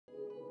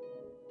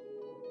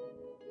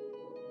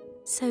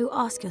So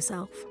ask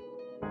yourself,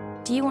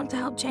 do you want to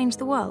help change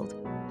the world?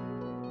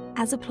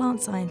 As a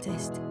plant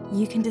scientist,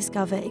 you can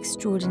discover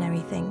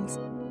extraordinary things.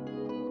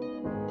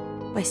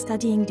 By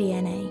studying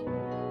DNA,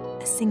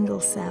 a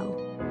single cell,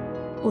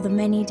 or the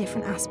many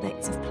different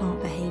aspects of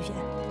plant behaviour.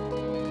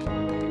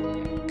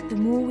 The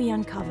more we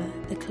uncover,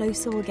 the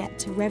closer we'll get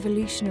to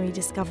revolutionary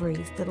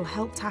discoveries that'll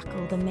help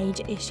tackle the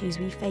major issues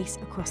we face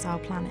across our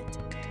planet.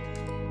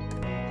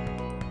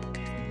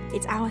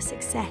 It's our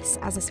success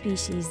as a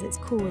species that's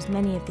caused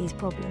many of these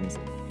problems,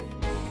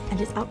 and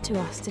it's up to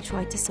us to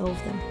try to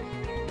solve them.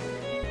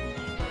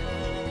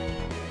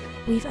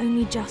 We've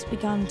only just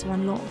begun to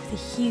unlock the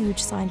huge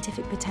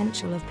scientific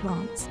potential of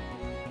plants.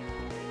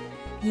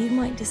 You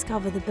might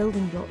discover the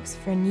building blocks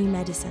for a new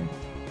medicine,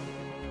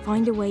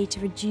 find a way to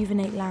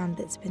rejuvenate land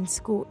that's been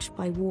scorched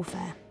by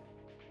warfare,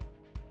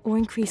 or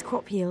increase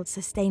crop yields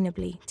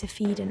sustainably to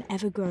feed an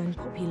ever-growing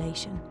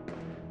population.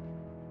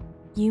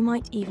 You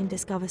might even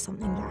discover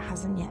something that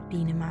hasn't yet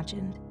been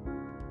imagined.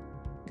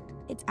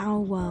 It's our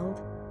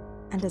world,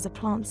 and as a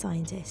plant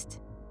scientist,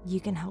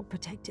 you can help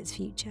protect its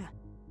future.